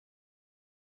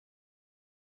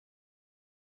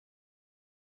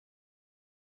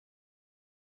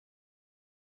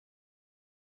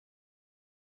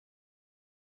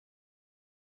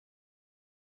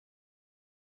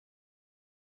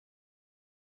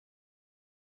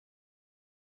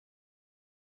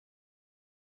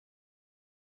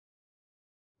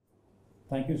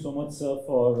Thank you so much, sir,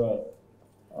 for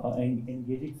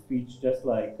engaging speech, just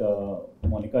like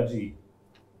Monika ji.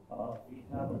 We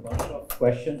have a bunch of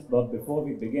questions, but before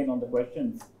we begin on the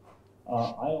questions,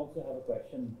 I also have a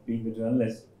question. Being a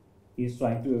journalist, he's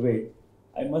trying to evade.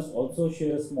 I must also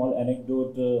share a small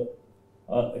anecdote.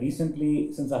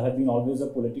 Recently, since I have been always a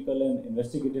political and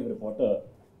investigative reporter,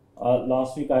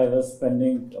 last week I was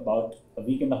spending about a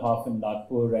week and a half in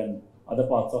Nagpur and other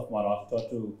parts of Maharashtra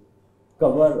to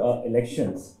cover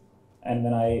elections. And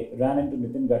when I ran into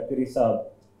Nitin Gadkari साहब,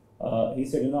 he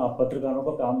said, आप पत्रकारों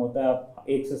का काम होता है, आप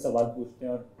एक से सवाल पूछते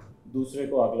हैं और दूसरे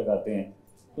को आग लगाते हैं.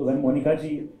 So when Monika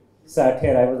ji sat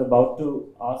here, I was about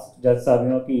to ask Judge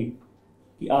साहब,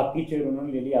 कि आपकी चेयर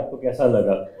उन्होंने ले ली, आपको कैसा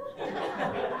लगा?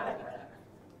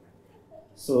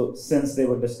 So since they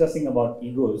were discussing about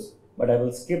egos, but I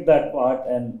will skip that part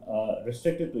and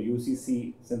restrict it to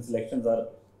UCC since elections are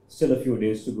still a few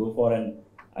days to go for, and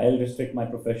I'll restrict my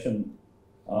profession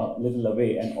a little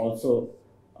away. And also,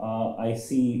 I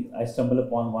stumble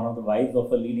upon one of the wives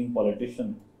of a leading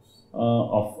politician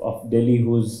of Delhi,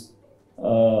 whose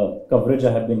coverage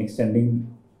I have been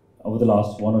extending over the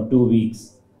last 1 or 2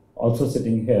 weeks, also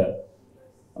sitting here.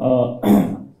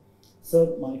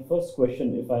 Sir, my first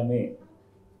question, if I may,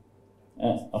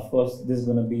 of course, this is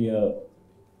going to be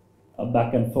a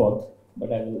back and forth, but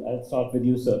I'll start with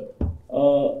you, sir.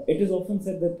 It is often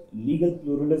said that legal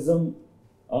pluralism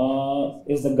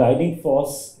is the guiding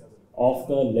force of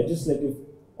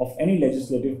any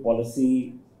legislative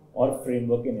policy or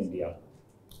framework in India.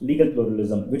 Legal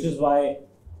pluralism, which is why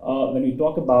when we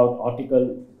talk about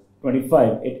Article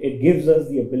 25, it gives us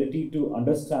the ability to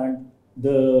understand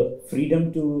the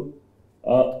freedom to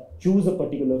choose a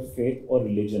particular faith or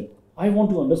religion. I want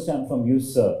to understand from you,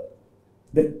 sir,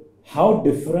 that how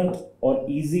difficult or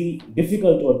easy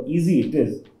it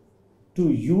is to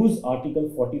use Article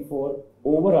 44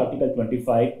 over Article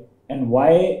 25, and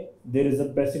why there is a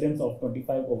precedence of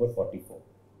 25 over 44.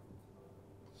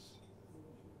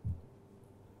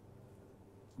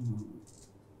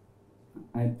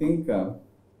 I think the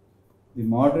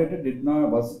moderator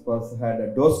had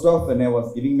a dozed off when I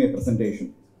was giving my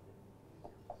presentation.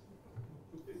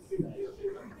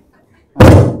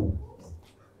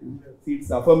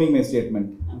 It's affirming my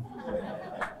statement.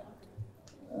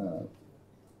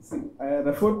 I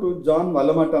refer to John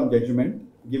Vallamatam judgment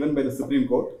given by the Supreme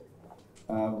Court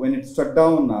when it struck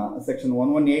down Section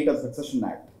 118 of Succession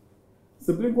Act.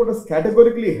 Supreme Court has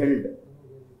categorically held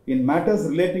in matters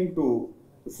relating to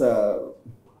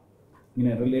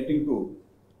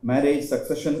marriage,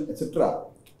 succession, etc.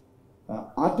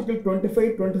 Article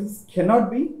 25, 26 cannot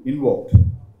be invoked.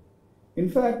 In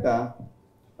fact,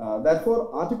 therefore,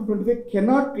 Article 25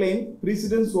 cannot claim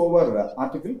precedence over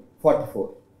Article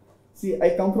 44. See,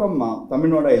 I come from Tamil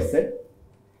Nadu, I said,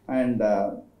 and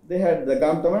the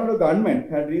Tamil Nadu government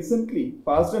had recently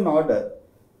passed an order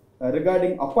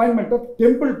regarding appointment of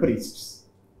temple priests.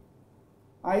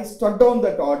 I struck down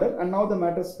that order, and now the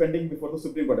matter is pending before the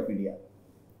Supreme Court of India.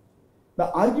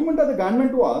 The argument of the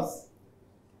government was,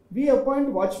 we appoint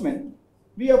watchmen,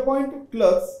 we appoint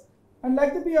clerks, and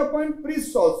like that we appoint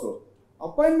priests also.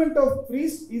 Appointment of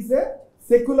priest is a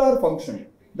secular function.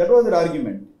 That was their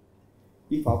argument.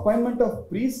 If appointment of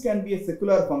priest can be a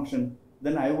secular function,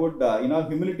 then I would, in all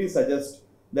humility, suggest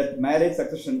that marriage,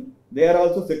 succession, they are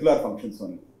also secular functions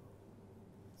only.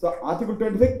 So Article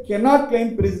 25 cannot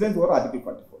claim precedence over Article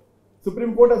 44.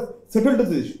 Supreme Court has settled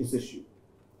this issue.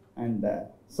 And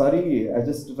sorry, I'm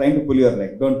just trying to pull your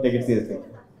leg. Don't take it seriously.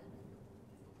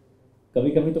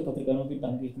 कभी-कभी तो पत्रकारों की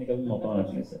टांग खींचने का भी मौका होना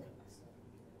चाहिए, sir.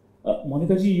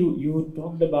 Monika ji, you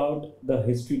talked about the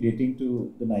history dating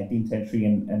to the 19th century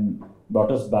and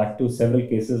brought us back to several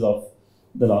cases of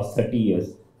the last 30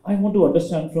 years. I want to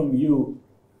understand from you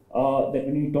that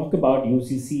when you talk about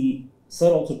UCC,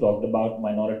 sir also talked about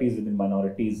minorities within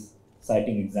minorities,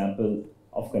 citing example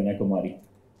of Kanyakumari.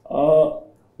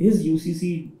 Is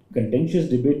UCC contentious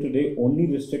debate today only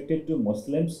restricted to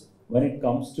Muslims when it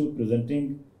comes to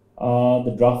presenting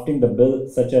the drafting the bill,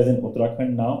 such as in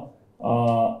Uttarakhand now?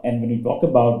 And when you talk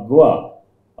about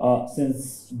Goa,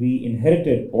 since we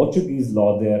inherited Portuguese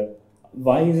law there,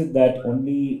 why is it that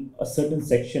only a certain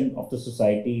section of the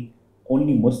society,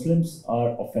 only Muslims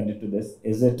are offended to this?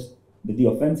 Is it that the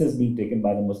offense is being taken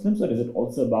by the Muslims, or is it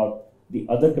also about the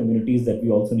other communities that we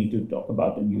also need to talk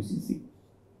about in UCC?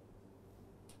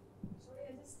 Sorry,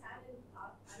 I just had an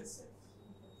answer.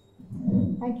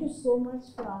 Thank you so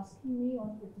much for asking me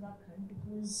on Uttarakhand,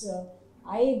 because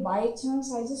by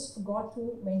chance, I just forgot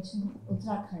to mention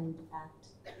Uttarakhand Act.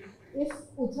 If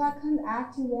Uttarakhand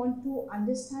Act you want to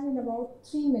understand in about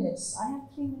 3 minutes, I have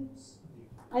 3 minutes.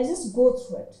 I just go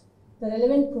through it. the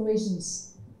relevant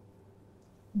provisions.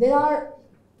 There are,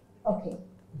 okay.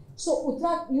 So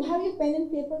Uttarakhand, you have your pen and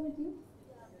paper with you?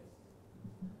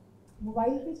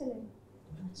 Mobile pe chalega.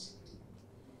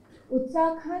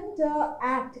 Uttarakhand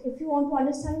Act, if you want to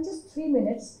understand in just 3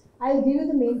 minutes, I'll give you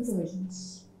the main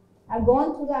provisions. I've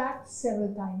gone through the Act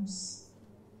several times.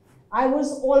 I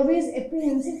was always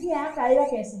apprehensive कि Act आएगा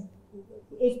कैसे?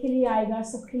 एक के लिए आएगा,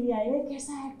 सब के लिए आएगा,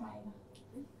 कैसा Act आएगा?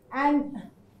 And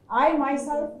I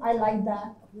myself, I like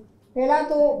that. Pehla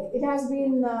to, it has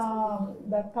been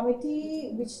the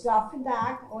committee which drafted the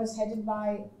Act was headed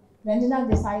by Ranjana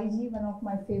Desai ji, one of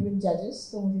my favorite judges.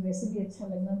 So मुझे वैसे भी अच्छा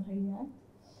लगना था ये Act.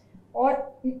 और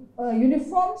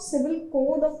Uniform Civil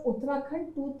Code of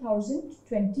Uttarakhand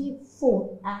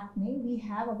 2024 Act में we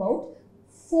have about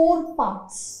 4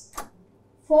 parts.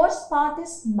 First part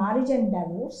is marriage and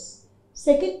divorce.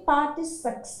 Second part is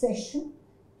succession.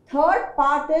 Third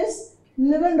part is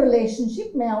live-in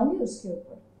relationship. मैं आऊँगी उसके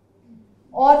ऊपर.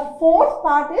 और fourth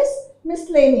part is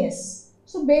miscellaneous.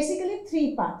 So basically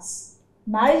 3 parts: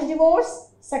 marriage,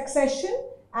 divorce, succession,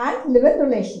 and live-in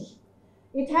relationship.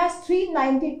 It has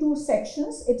 392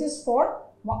 sections. It is for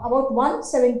about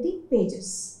 170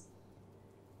 pages.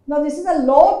 Now this is a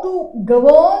law to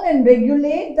govern and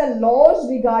regulate the laws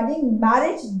regarding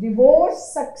marriage,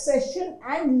 divorce, succession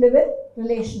and live-in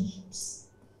relationships.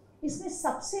 इसमें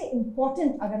सबसे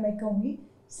important अगर मैं कहूँगी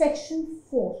section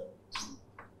 4.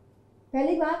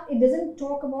 पहली बात, it doesn't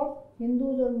talk about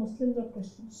Hindus or Muslims or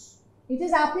Christians. It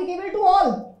is applicable to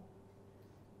all.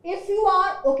 If you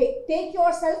are, okay, take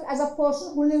yourself as a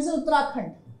person who lives in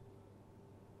Uttarakhand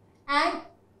and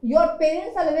your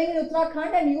parents are living in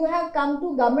Uttarakhand and you have come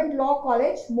to Government Law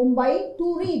College, Mumbai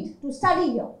to read, to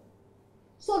study here.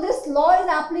 So this law is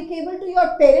applicable to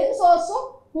your parents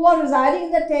also who are residing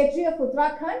in the territory of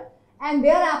Uttarakhand, and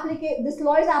they are this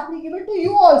law is applicable to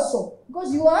you also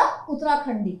because you are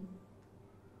Uttarakhandi.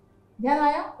 ध्यान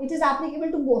आया? It is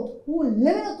applicable to both who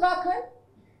live in Uttarakhand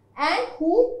and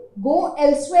who go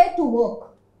elsewhere to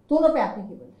work. दोनों पे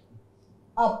applicable.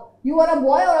 अब you are a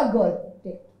boy or a girl.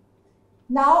 Take.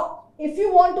 Now, if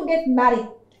you want to get married,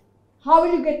 how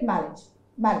will you get married?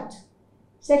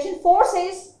 Section 4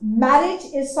 says marriage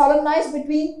is solemnized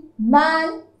between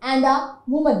man and a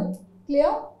woman.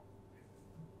 Clear?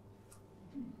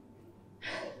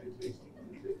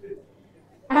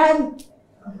 And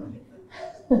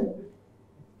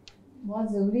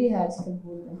बहुत ज़रूरी है आजकल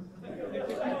बोलना.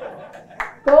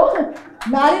 तो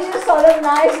marriage is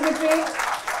solemnized between,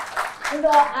 in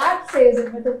the Act says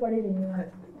it, मैं तो पढ़ी नहीं हूँ.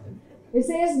 It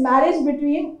says marriage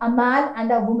between a man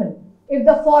and a woman if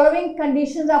the following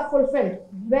conditions are fulfilled.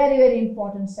 Very, very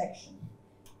important section.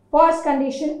 First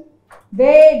condition,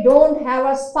 they don't have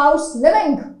a spouse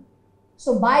living.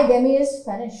 So bigamy is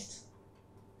finished.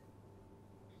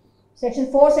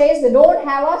 Section 4 says they don't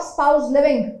have a spouse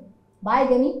living.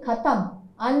 Bigamy khatam.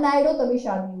 Unmarried ho tabhi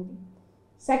shaadi hogi.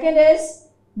 Second is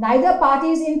neither party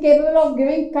is incapable of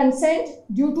giving consent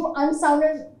due to unsound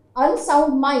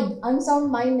mind.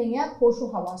 Unsound mind nahi hai, hosho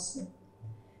hawas mein.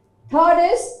 Third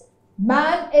is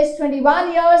man is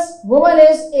 21 years, woman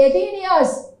is 18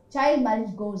 years. Child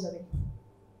marriage goes away.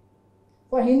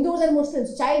 For Hindus and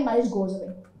Muslims, child marriage goes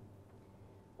away.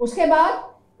 उसके बाद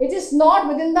it is not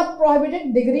within the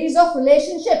prohibited degrees of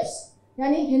relationships.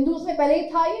 यानी Hindus में पहले ही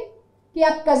था ये कि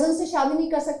आप cousin से शादी नहीं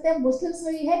कर सकते. मुस्लिम्स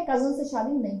में भी है कजन से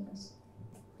शादी नहीं कर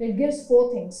सकते. It gives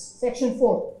 4 things. Section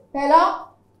 4. पहला,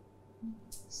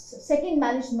 second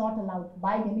marriage not allowed.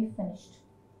 Bigamy finished.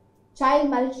 Child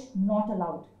marriage not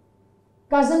allowed.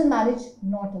 Cousin marriage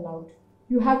not allowed.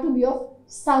 You have to be of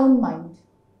sound mind.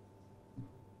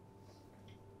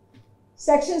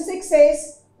 Section 6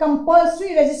 says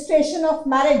compulsory registration of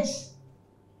marriage.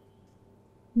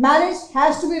 Marriage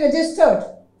has to be registered.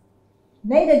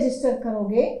 नहीं register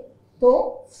करोगे तो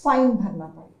fine भरना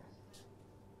पड़ेगा.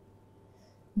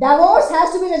 Divorce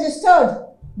has to be registered.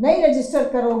 नहीं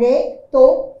register करोगे तो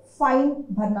fine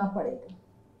भरना पड़ेगा.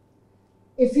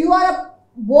 If you are a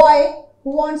boy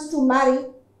who wants to marry,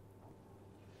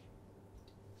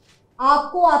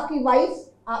 आपको आपकी wife,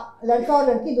 लड़का और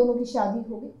लड़की दोनों की शादी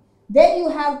होगी. Then you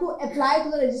have to apply to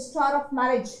the registrar of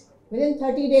marriage within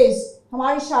 30 days.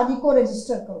 हमारी शादी को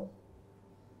register करो.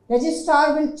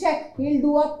 Registrar will check. He'll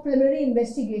do a preliminary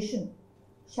investigation.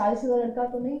 शादीशुदा लड़का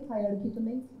तो नहीं था, लड़की तो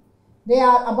नहीं थी. They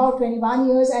are about 21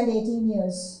 years and 18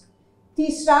 years.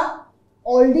 तीसरा,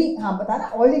 already हाँ बता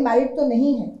ना, already married तो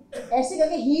नहीं है. ऐसे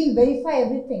करके he'll verify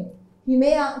everything. He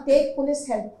may take police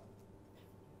help.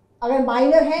 अगर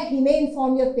minor है, he may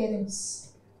inform your parents.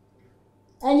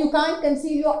 And you can't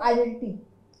conceal your identity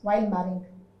while marrying.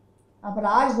 आप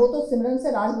राज हो तो सिमरन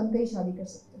से राज बनकर ही शादी कर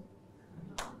सकते हो.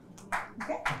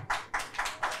 Okay?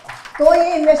 तो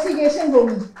ये इन्वेस्टिगेशन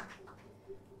होगी।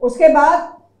 उसके बाद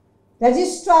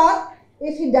registrar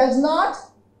if he does not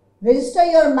register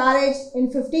your marriage in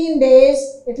 15 days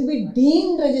it will be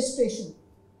deemed registration.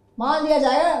 मान लिया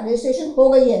जाएगा रजिस्ट्रेशन हो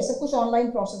गई है, सब कुछ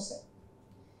ऑनलाइन प्रोसेस है।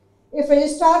 If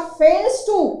registrar fails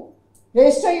to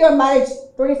register your marriage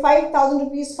 25,000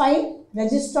 rupees fine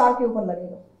registrar के ऊपर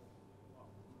लगेगा।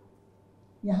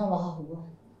 यहां वहां हुआ है।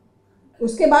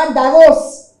 उसके बाद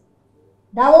डाइवोर्स।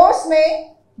 डाइवोर्स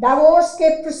में डाइवोर्स के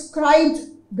प्रिस्क्राइब्ड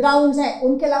ग्राउंड्स हैं,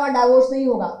 उनके अलावा डाइवोर्स नहीं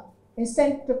होगा।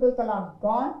 इंस्टेंट ट्रिपल तलाक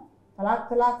गॉन, तलाक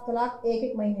तलाक तलाक एक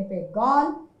एक महीने पे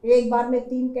गॉन, एक बार में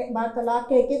 3 बार तलाक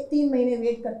कह के 3 महीने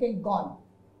वेट करके गॉन।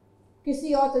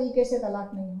 किसी और तरीके से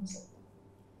तलाक नहीं हो सकता।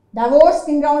 डाइवोर्स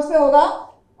किन ग्राउंड्स पे होगा?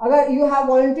 अगर you have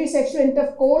voluntary sexual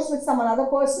intercourse with some another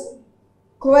person,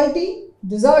 cruelty,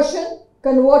 desertion,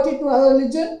 converted to other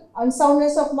religion,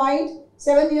 unsoundness of mind,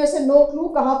 7 years से नो क्लू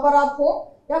कहां पर आप हो,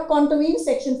 या कॉन्ट्रवीन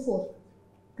section 4।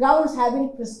 Grounds have been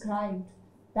prescribed.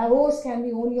 Divorce can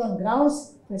be only on grounds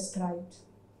prescribed.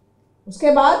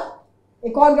 उसके बाद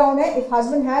एक और ग्राउंड है, if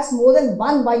husband has more than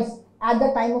 1 wife at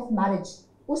the time of marriage,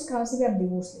 उस कारण से भी आप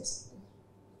डिवोर्स ले सकते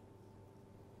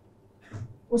हैं।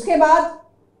 उसके बाद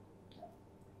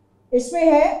इसमें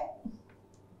है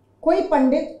कोई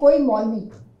पंडित, कोई मौलवी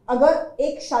अगर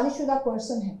एक शादीशुदा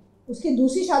पर्सन है उसकी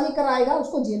दूसरी शादी कराएगा,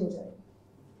 उसको जेल हो जाएगा।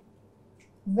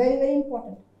 Very very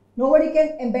important. Nobody can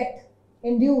एम्बेट,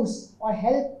 induce or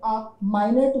help a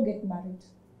minor to get married,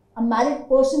 a married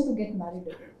person to get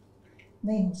married,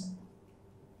 नहीं हो सकता।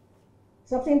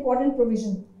 सबसे important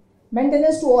provision,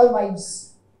 maintenance to all wives.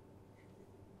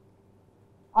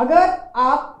 अगर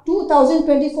आप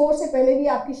 2024 से पहले भी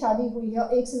आपकी शादी हुई है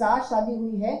और एक से ज्यादा शादी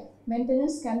हुई है,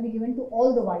 maintenance can be given to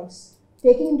all the wives,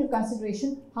 taking into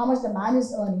consideration how much the man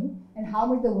is earning and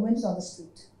how much the woman is on the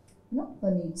street, you know,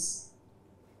 her needs.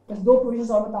 बस 2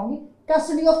 प्रोविजंस और बताऊंगी।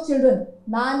 Custody of children,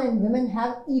 man and women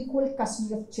have equal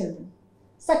custody of children.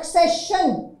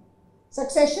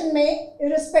 Succession में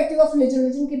irrespective of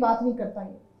religion की बात नहीं करता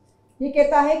ये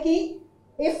कहता है कि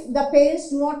if the parents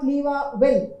do not leave a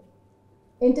will,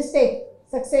 intestate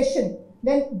succession,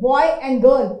 then boy and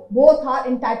girl both are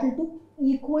entitled to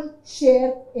equal share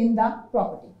in the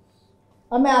property.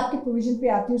 अब मैं आपके प्रोविजन पे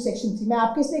आती हूँ, सेक्शन 3। मैं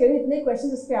आपके इसलिए कह रही हूँ, इतने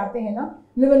क्वेश्चन इस पे आते हैं ना।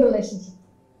 लिव इन रिलेशनशिप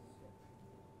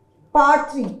पार्ट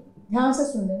 3, ध्यान से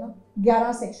सुन लेना,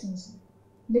 11 सेक्शंस हैं,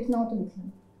 लिखना हो तो लिख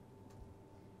लेना।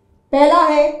 पहला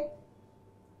है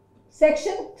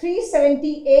सेक्शन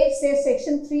 378 से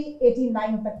सेक्शन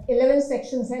 389 तक 11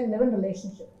 सेक्शंस हैं live in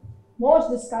relationship. Most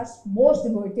discussed, most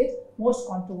debated, most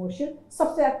controversial,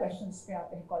 सबसे ज्यादा क्वेश्चंस पे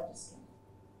आते हैं कॉलेजेस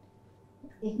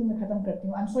के। एक मिनट में खत्म करती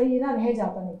हूँ, आई एम सॉरी, ये ना रह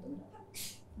जाता नहीं तो।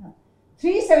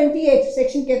 378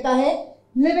 सेक्शन कहता है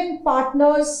लिव इन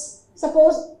पार्टनर्स।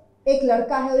 सपोज एक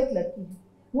लड़का है और एक लड़की है,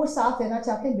 वो साथ रहना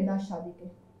चाहते हैं बिना शादी के,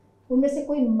 उनमें से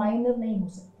कोई माइनर नहीं हो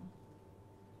सकता,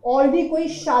 ऑलरेडी कोई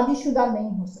शादीशुदा नहीं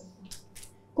हो सकता,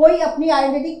 कोई अपनी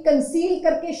आइडेंटिटी कंसील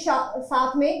करके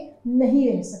साथ में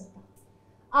नहीं रह सकता।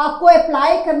 आपको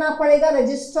अप्लाई करना पड़ेगा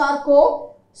रजिस्ट्रार को,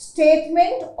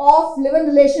 statement of live in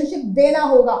relationship देना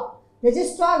होगा।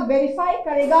 रजिस्ट्रार वेरीफाई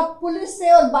करेगा पुलिस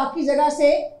से और बाकी जगह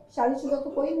से, शादीशुदा तो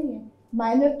कोई नहीं है,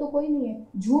 माइनर तो कोई नहीं है,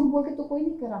 झूठ बोल के तो कोई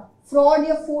नहीं करा, फ्रॉड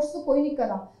या फोर्स तो कोई नहीं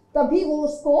करा, तभी वो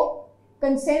उसको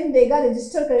कंसेंट देगा,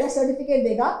 रजिस्टर करेगा, सर्टिफिकेट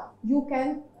देगा, यू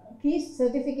कैन की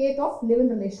certificate of live in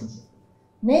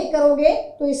relationship. नहीं करोगे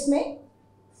तो इसमें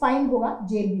फाइन होगा,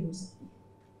 जेल भी हो सकती है।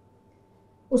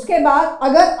 उसके बाद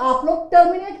अगर आप लोग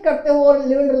टर्मिनेट करते हो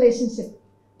लिव इन रिलेशनशिप,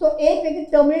 तो एक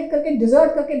व्यक्ति टर्मिनेट करके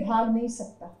डिजर्ट करके भाग नहीं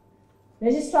सकता।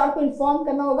 रजिस्ट्रार को इन्फॉर्म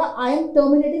करना होगा, I am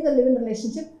terminating the live in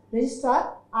relationship.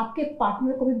 Registrar आपके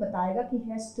पार्टनर को भी बताएगा कि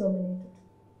हैज टर्मिनेटेड।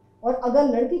 और अगर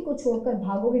लड़की को छोड़कर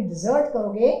भागोगे, डिजर्ट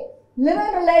करोगे, लिव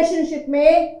इन रिलेशनशिप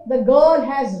में the girl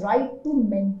has right to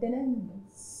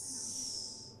maintenance.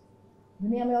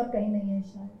 दुनिया में और कहीं नहीं है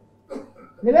शायद।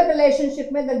 लिव इन रिलेशनशिप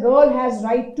में the girl has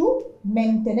right to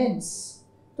maintenance.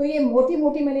 तो ये मोटी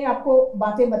मोटी मैंने आपको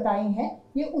बातें बताई हैं,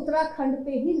 ये उत्तराखंड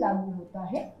पे ही लागू होता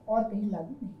है और कहीं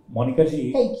लागू नहीं। मोनिका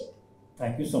जी,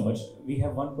 thank you so much. We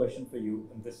have one question for you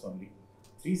in this only.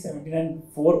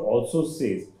 379(4) also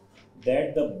says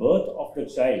that the birth of the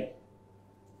child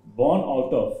born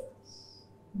out of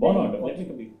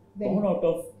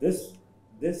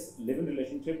this live-in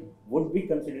relationship would be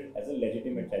considered as a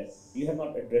legitimate child. You have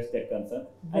not addressed that concern,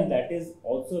 and that is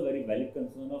also a very valid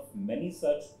concern of many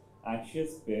such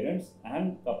anxious parents and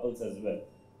couples as well.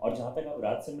 और जहाँ तक आप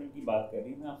राज सिमरन की बात कर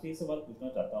रही हैं, मैं आपसे ये सवाल पूछना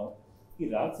चाहता हूँ कि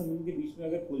राज सिमरन के बीच में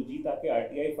अगर कुलजीत आके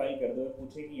RTI फाइल कर दे और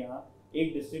पूछे कि यहाँ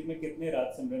एक डिस्ट्रिक्ट में कितने राज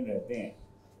सिमरन रहते हैं,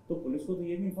 तो पुलिस को तो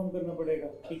ये भी इन्फॉर्म करना पड़ेगा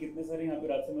कि कितने सारे यहाँ पे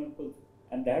राज सिमरन,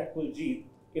 and that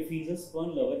Kuljeet if he's a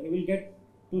sperm lover, he will get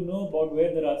to know about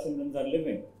where the Rajchandrans are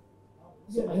living.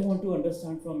 So I want to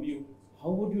understand from you, how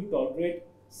would you tolerate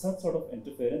such sort of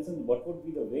interference, and what would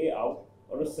be the way out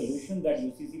or a solution that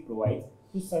UCC provides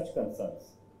to such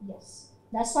concerns? Yes.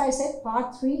 That's why I said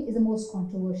part 3 is the most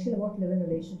controversial about live-in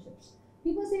relationships.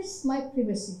 People say it's my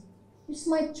privacy, it's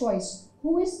my choice.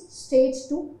 Who is state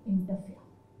to interfere?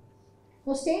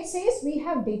 Now state says we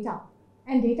have data,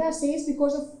 and data says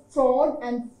because of fraud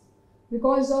and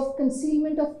because of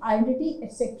concealment of identity,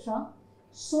 etc.,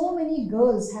 so many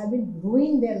girls have been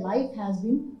ruined, their life has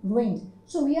been ruined.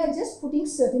 So we are just putting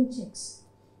certain checks.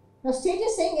 Now state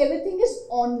is saying everything is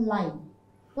online.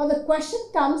 Now the question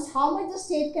comes, how much the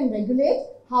state can regulate,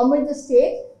 how much the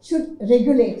state should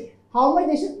regulate, how much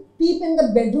they should peep in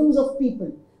the bedrooms of people.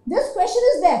 This question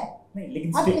is there. नहीं,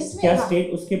 लेकिन क्या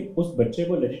state उस बच्चे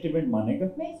को legitimate मानेगा?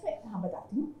 मैं इसमें हाँ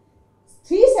बताती हूँ.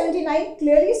 379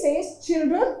 clearly says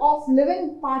children of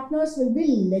live-in partners will be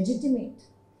legitimate.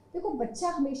 देखो बच्चा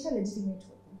हमेशा legitimate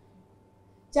होता है,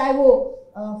 चाहे वो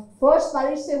फर्स्ट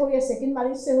मैरिज से हो या सेकंड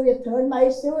मैरिज से हो या थर्ड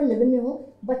मैरिज से हो, लिव इन में हो,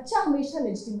 बच्चा हमेशा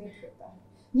लेजिटिमेट होता है.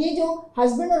 ये जो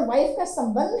हस्बैंड और वाइफ का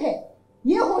संबंध है,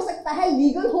 ये हो सकता है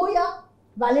लीगल हो या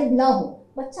वैलिड ना हो,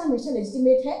 बच्चा हमेशा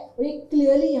लेजिटिमेट है, और ये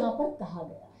क्लियरली यहाँ पर कहा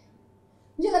गया है.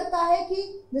 मुझे लगता है कि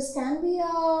this can be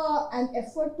an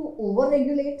effort to over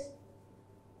regulate.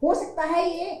 हो सकता है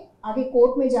ये आगे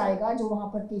कोर्ट में जाएगा, जो वहाँ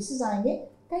पर केसेस आएंगे,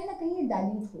 कहीं ना कहीं ये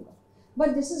डाइल्यूट होगा.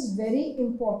 But this is very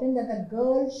important that the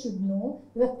girl should know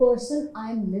that the person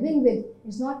I am living with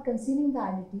is not concealing the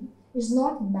identity, is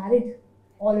not married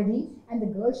already, and the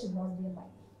girl should not be a minor.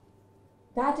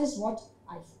 That is what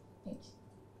I think.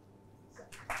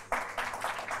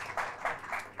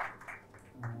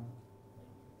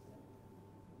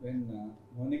 When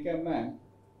Monika ma'am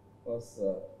was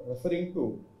referring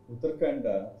to Uttarakhand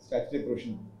statutory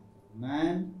provision,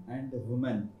 man and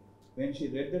woman, when she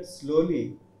read that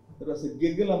slowly, there was a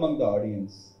giggle among the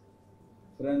audience.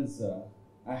 Friends,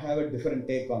 I have a different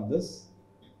take on this.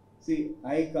 See,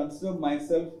 I consider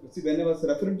myself, when I was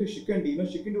referring to Shikandi,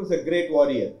 Shikandi was a great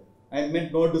warrior. I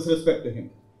meant no disrespect to him.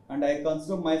 And I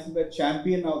consider myself a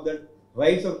champion of the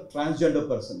rights of transgender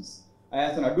persons.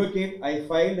 As an advocate, I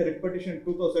filed a writ petition in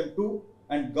 2002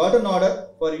 and got an order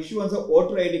for issuance of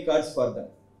voter ID cards for them.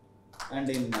 And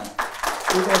in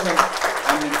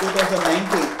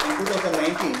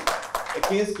 2019, a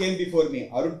case came before me,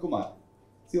 Arun Kumar.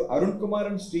 See, Arun Kumar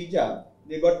and Srija,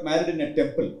 they got married in a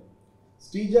temple.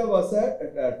 Srija was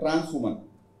a trans woman.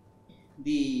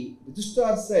 The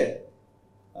registrar said,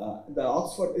 the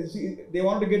Oxford, they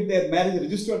want to get their marriage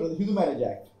registered under the Hindu Marriage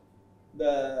Act.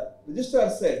 The registrar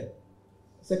said,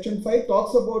 Section 5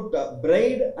 talks about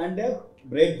bride and a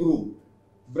bridegroom.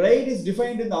 Bride is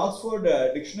defined in the Oxford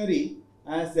dictionary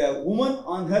as a woman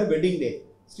on her wedding day.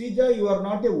 Srija, you are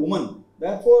not a woman.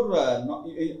 Therefore,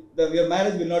 your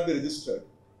marriage will not be registered.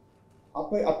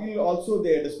 Appeal also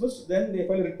they dismissed. Then they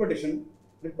filed a writ petition.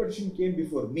 Writ petition came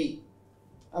before me.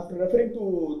 After referring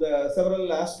to the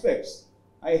several aspects,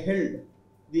 I held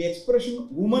the expression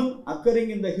woman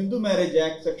occurring in the Hindu Marriage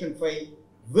Act, Section 5,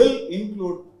 will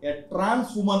include a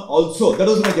trans woman also. That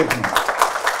was my judgment.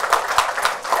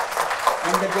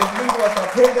 And the judgment was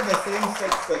upheld in the same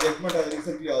sex judgment as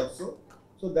recently also.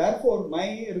 So therefore,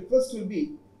 my request will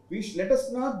be, let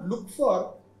us not look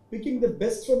for picking the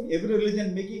best from every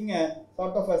religion, making a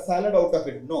sort of a salad out of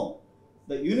it. No.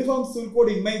 The Uniform Civil Code,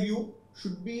 in my view,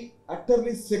 should be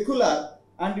utterly secular,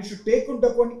 and it should take into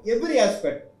account every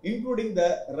aspect, including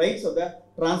the rights of the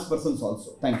trans persons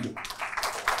also. Thank you.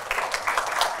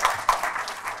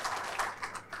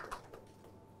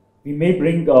 We may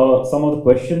bring some of the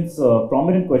questions,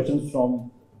 prominent questions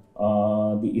from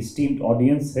the esteemed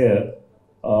audience here.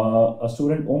 A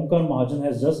student, Omkar Mahajan,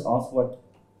 has just asked what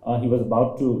he was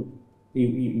about to,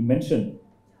 he mentioned,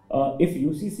 if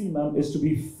UCC, ma'am, is to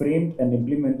be framed and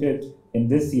implemented in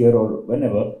this year or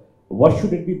whenever, what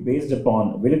should it be based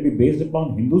upon? Will it be based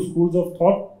upon Hindu schools of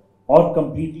thought, or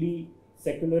completely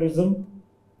secularism,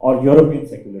 or European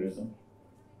secularism?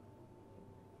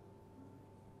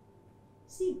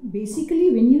 See,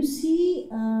 basically, when you see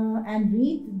and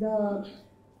read the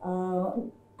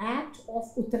Act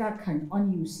of Uttarakhand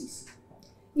on UCC,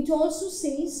 it also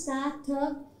says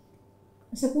that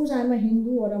suppose I am a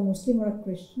Hindu or a Muslim or a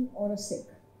Christian or a Sikh,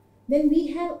 then we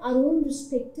have our own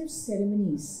respective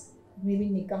ceremonies. It may be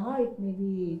Nikah, it may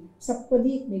be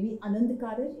Sapadi, it may be Anand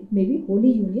Karaj, it may be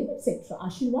Holy Union, etc.,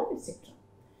 Ashirwad, etc.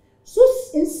 So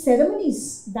in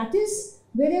ceremonies, that is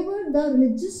wherever the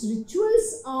religious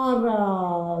rituals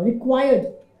are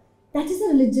required, that is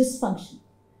a religious function.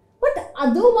 But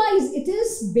otherwise, it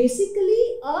is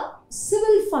basically a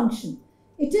civil function.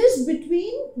 It is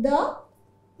between the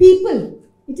people.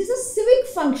 It is a civic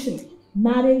function.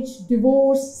 Marriage,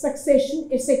 divorce, succession,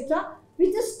 etc.,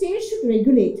 which the state should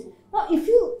regulate. Now, if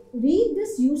you read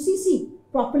this UCC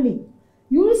properly,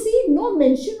 you will see no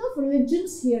mention of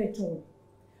religions here at all.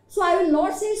 So, I will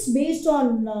not say it's based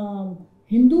on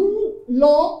Hindu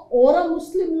law or a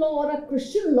Muslim law or a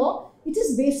Christian law. It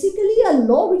is basically a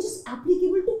law which is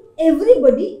applicable to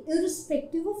everybody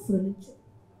irrespective of religion.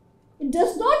 It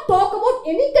does not talk about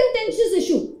any contentious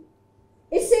issue.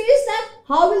 It says that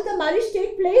how will the marriage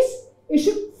take place? It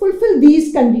should fulfill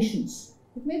these conditions.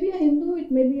 It may be a Hindu,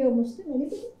 it may be a Muslim,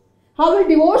 anybody. How will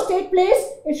divorce take place?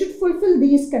 It should fulfill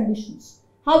these conditions.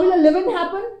 How will a live-in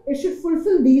happen? It should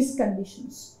fulfill these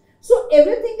conditions. So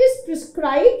everything is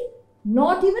prescribed,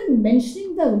 not even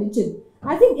mentioning the religion.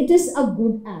 I think it is a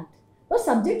good act. But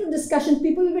subject to discussion,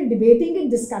 people will be debating it,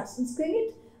 discussing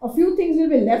it. A few things will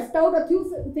be left out, a few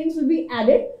things will be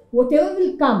added, whatever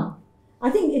will come. I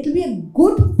think it will be a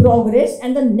good progress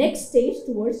and the next stage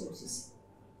towards UCC.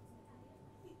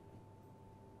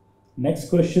 Next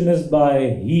question is by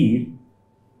Heer.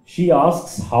 She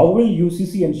asks, how will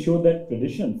UCC ensure that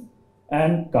traditions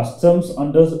and customs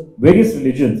under various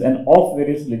religions and of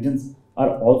various religions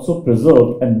are also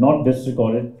preserved and not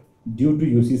disregarded due to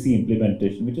UCC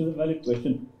implementation? Which is a valid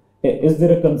question. Is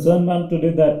there a concern, ma'am,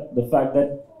 today that the fact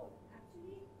that...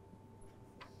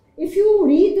 If you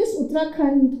read this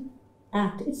Uttarakhand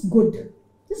Act, it's good.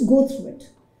 Just go through it.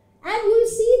 And you will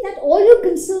see that all your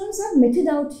concerns are meted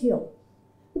out here.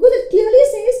 Because it clearly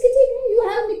says, you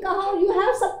have nikah, you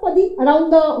have sapadi around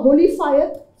the holy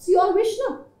fire, it's your wish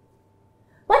now.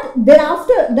 But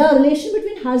thereafter, the relation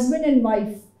between husband and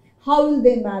wife, how will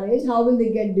they marry, how will they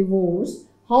get divorced,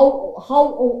 how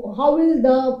will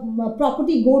the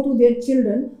property go to their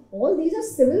children, all these are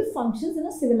civil functions in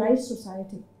a civilized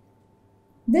society.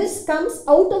 This comes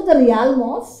out of the realm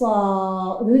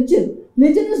of religion.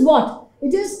 Religion is what?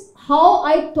 It is how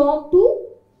I talk to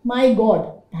my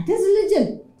God. That is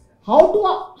religion. How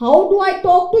do I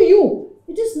talk to you?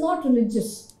 It is not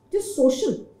religious. It is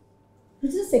social. It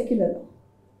is a secular law.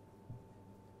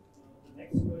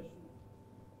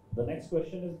 The next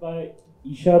question is by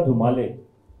Isha Dhumale.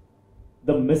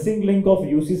 The missing link of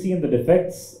UCC and the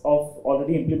defects of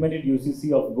already implemented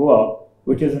UCC of Goa,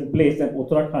 which is in place, and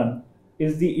Uttarakhand,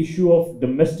 is the issue of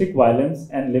domestic violence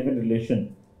and live-in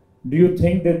relation. Do you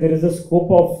think that there is a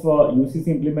scope of UCC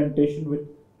implementation with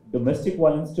domestic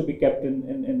violence to be kept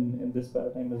in this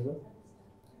paradigm as well?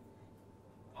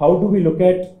 How do we look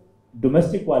at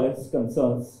domestic violence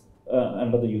concerns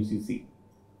under the UCC?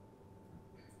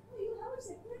 You have a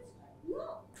separate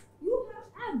law. You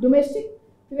have Domestic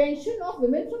Prevention of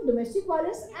Women from Domestic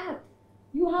Violence Act.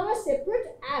 You have a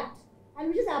separate act and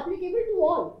which is applicable to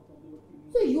all.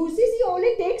 So UCC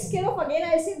only takes care of, again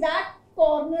I say, that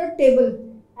corner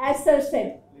table, as sir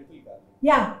said.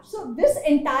 Yeah, so this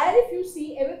entire, if you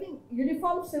see everything,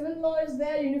 uniform civil law is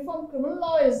there, uniform criminal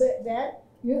law is there.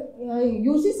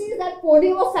 UCC is that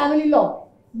podium of family law,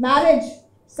 marriage,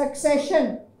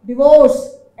 succession,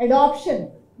 divorce,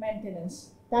 adoption, maintenance.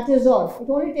 That is all. It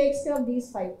only takes care of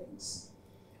these 5 things.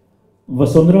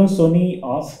 Vasundhara Soni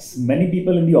asks, many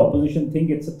people in the opposition think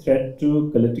it's a threat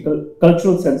to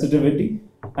cultural sensitivity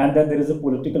and that there is a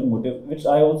political motive, which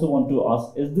I also want to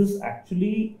ask, is this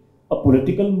actually a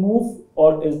political move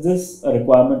or is this a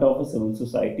requirement of a civil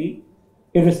society,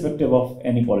 irrespective of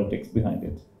any politics behind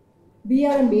it?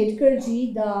 B.R. Ambedkar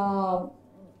ji, the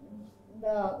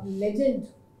legend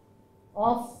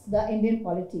of the Indian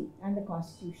polity and the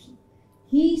constitution,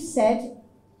 he said,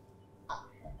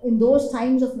 in those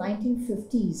times of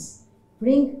 1950s,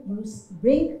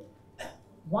 bring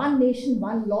one nation,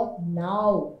 one law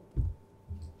now.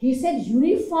 He said,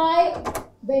 unify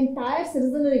the entire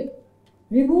citizenry,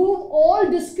 remove all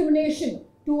discrimination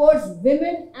towards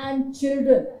women and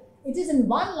children. It is in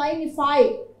one line, if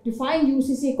I define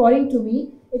UCC according to me,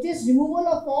 it is removal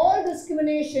of all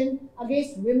discrimination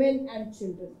against women and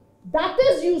children. That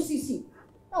is UCC.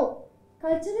 Now,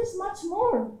 culture is much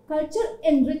more. Culture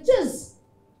enriches.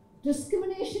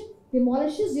 Discrimination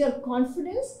demolishes your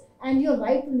confidence and your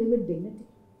right to live with dignity.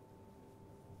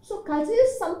 So culture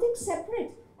is something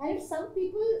separate. And if some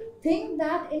people think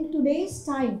that in today's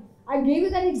time, I gave you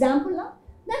that example now,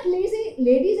 that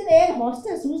lady is an air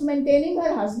hostess who's maintaining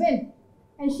her husband.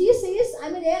 And she says,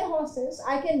 I'm an air hostess,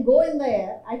 I can go in the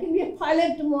air, I can be a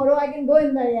pilot tomorrow, I can go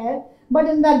in the air. But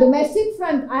in the domestic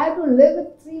front, I have to live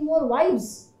with 3 more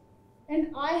wives.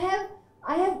 And I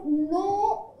have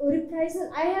no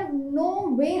reprisal, I have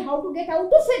no way how to get out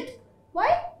of it.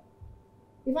 Why?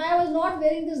 If I was not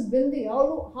wearing this bindi,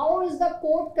 how is the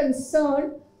court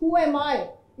concerned? Who am I?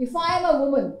 If I am a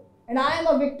woman and I am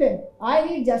a victim. I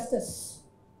need justice,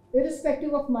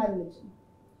 irrespective of my religion.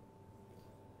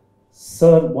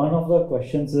 Sir, one of the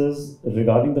questions is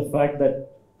regarding the fact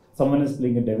that someone is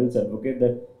playing a devil's advocate,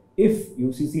 that if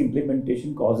UCC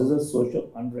implementation causes a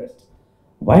social unrest,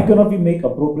 why cannot we make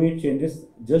appropriate changes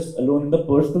just alone in the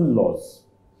personal laws?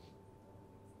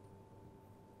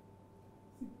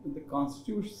 In the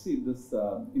constitution, see this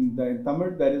in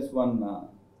Tamil there is one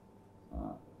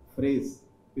phrase: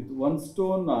 with one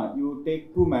stone you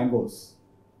take two mangoes.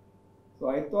 So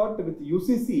I thought with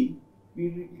UCC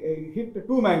we hit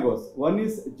two mangoes. One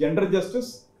is gender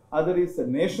justice, other is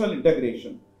national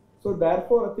integration. So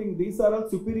therefore, I think these are all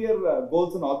superior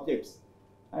goals and objects,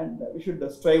 and we should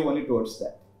strive only towards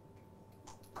that.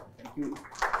 Thank you.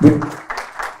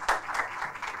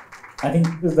 I think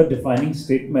this is the defining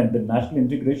statement that national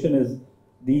integration is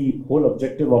the whole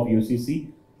objective of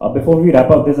UCC. Before we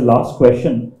wrap up, there's a last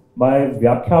question by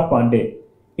Vyakhya Pandey.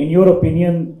 In your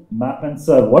opinion, ma'am and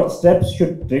sir, what steps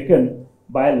should be taken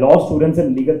by law students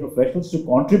and legal professionals to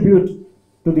contribute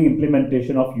to the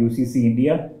implementation of UCC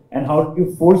India, and how do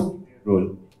you force their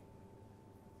role?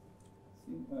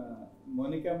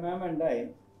 Monika ma'am and I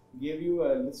gave you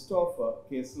a list of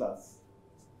case laws,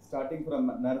 starting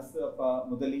from Narasappa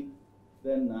Mudali,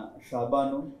 then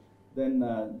Shabanu, then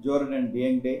Joran and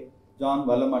Diengde, John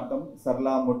Valamattam,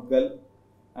 Sarla Mudgal,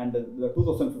 and the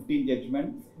 2015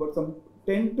 judgment. But some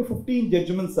 10 to 15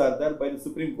 judgments are there by the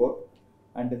Supreme Court,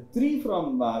 and 3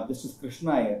 from Justice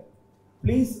Krishna Iyer.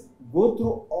 Please go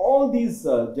through all these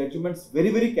judgments very,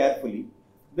 very carefully.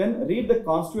 Then read the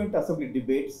Constituent Assembly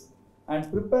debates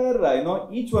and prepare,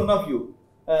 each one of you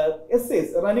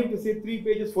essays running to say 3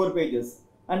 pages, 4 pages,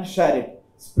 and share it.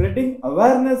 Spreading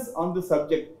awareness on the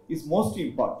subject is most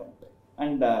important.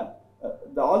 And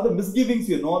all the misgivings,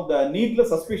 the needless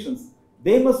suspicions,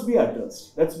 they must be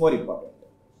addressed. That's more important.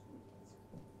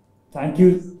 Thank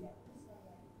you.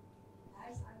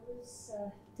 As I was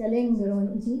telling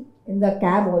Rohanji in the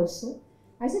cab also,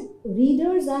 I said,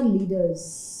 readers are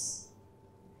leaders.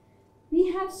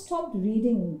 We have stopped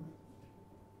reading.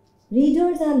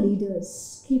 Readers are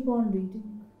leaders. Keep on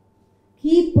reading.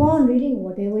 Keep on reading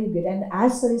whatever you get. And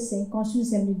as Sir is saying, Constituent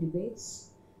Assembly debates,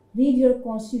 read your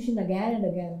Constitution again and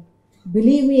again.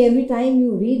 Believe me, every time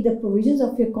you read the provisions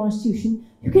of your Constitution,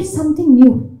 you get something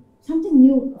new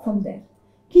from there.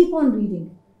 Keep on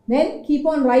reading. Then keep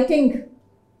on writing.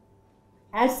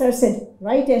 As Sir said,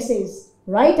 write essays,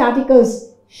 write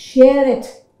articles, share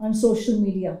it on social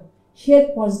media, share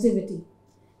positivity.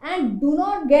 And do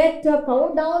not get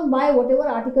cowed down by whatever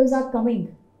articles are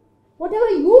coming. Whatever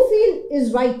you feel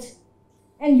is right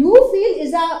and you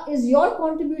feel is your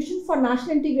contribution for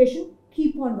national integration,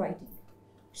 keep on writing.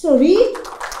 So read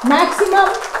maximum,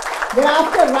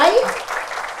 thereafter write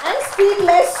and speak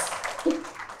less.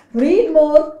 Read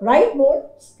more, write more,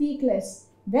 speak less.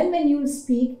 Then when you will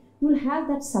speak, you will have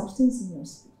that substance in your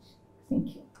speech.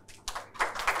 Thank you.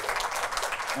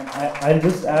 And I'll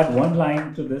just add one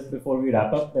line to this before we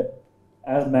wrap up, that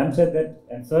as ma'am said that,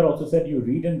 and sir also said, you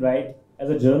read and write. As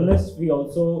a journalist, we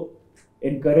also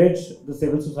encourage the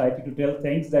civil society to tell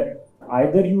things that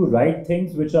either you write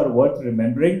things which are worth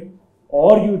remembering,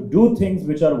 or you do things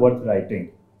which are worth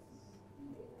writing.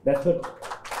 That's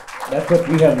what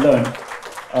we have learned.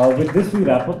 With this, we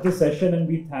wrap up the session, and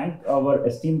we thank our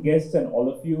esteemed guests and all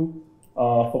of you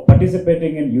for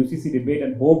participating in UCC debate,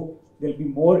 and hope there'll be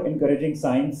more encouraging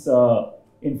signs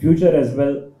in future as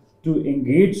well to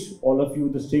engage all of you,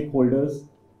 the stakeholders,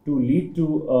 to lead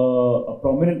to a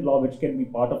prominent law which can be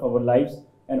part of our lives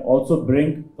and also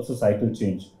bring a societal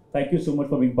change. Thank you so much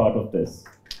for being part of this.